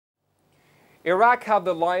Iraq had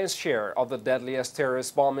the lion's share of the deadliest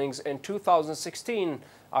terrorist bombings in 2016,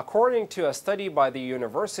 according to a study by the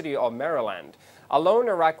University of Maryland. Alone,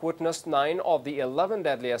 Iraq witnessed 9 of the 11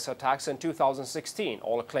 deadliest attacks in 2016,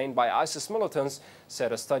 all claimed by ISIS militants,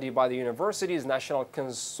 said a study by the university's National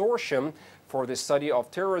Consortium for the study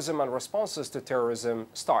of terrorism and responses to terrorism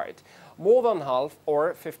START. More than half,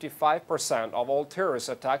 or 55%, of all terrorist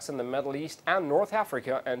attacks in the Middle East and North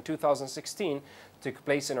Africa in 2016 took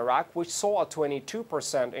place in Iraq, which saw a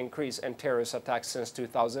 22% increase in terrorist attacks since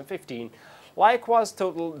 2015. Likewise,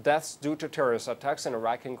 total deaths due to terrorist attacks in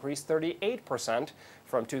Iraq increased 38%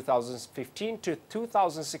 from 2015 to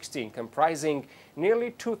 2016, comprising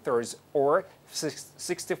nearly two-thirds, or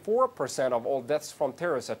 64% of all deaths from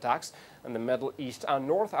terrorist attacks in the Middle East and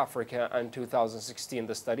North Africa in 2016,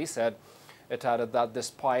 the study said. It added that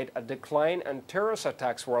despite a decline in terrorist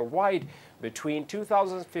attacks worldwide between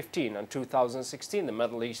 2015 and 2016, the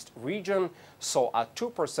Middle East region saw a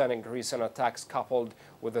 2% increase in attacks coupled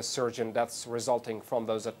with a surge in deaths resulting from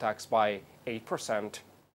those attacks by 8%.